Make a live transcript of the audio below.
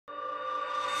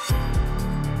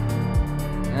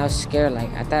and I was scared,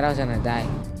 like I thought I was gonna die.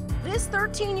 This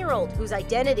 13-year-old, whose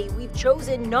identity we've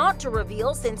chosen not to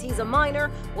reveal since he's a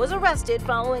minor, was arrested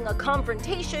following a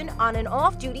confrontation on an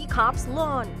off-duty cop's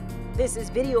lawn. This is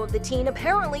video of the teen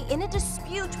apparently in a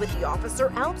dispute with the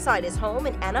officer outside his home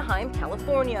in Anaheim,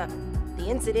 California. The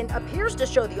incident appears to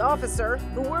show the officer,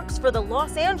 who works for the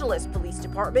Los Angeles Police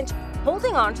Department,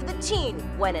 holding on to the teen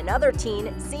when another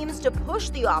teen seems to push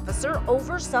the officer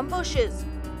over some bushes.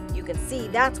 You can see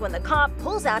that's when the cop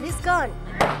pulls out his gun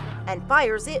and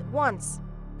fires it once.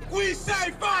 We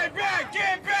say fight back,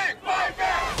 get back, fight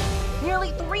back!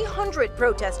 Nearly 300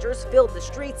 protesters filled the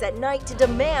streets at night to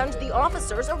demand the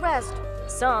officer's arrest.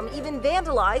 Some even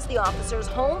vandalized the officer's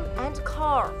home and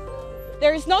car.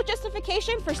 There is no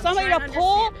justification for somebody to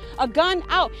pull a gun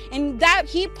out, and that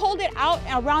he pulled it out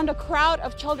around a crowd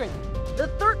of children. The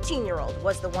 13-year-old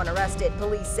was the one arrested,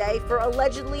 police say, for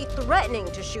allegedly threatening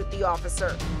to shoot the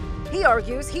officer. He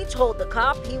argues he told the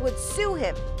cop he would sue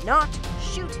him, not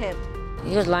shoot him.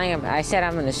 He was lying. I said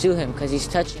I'm gonna sue him because he's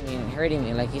touching me and hurting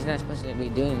me, like he's not supposed to be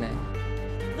doing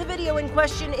that. The video in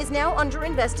question is now under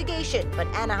investigation, but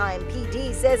Anaheim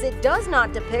PD says it does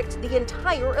not depict the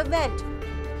entire event.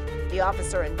 The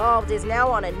officer involved is now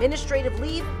on administrative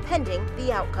leave pending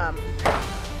the outcome.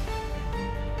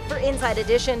 For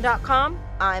InsideEdition.com,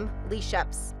 I'm Lee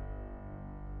Sheps.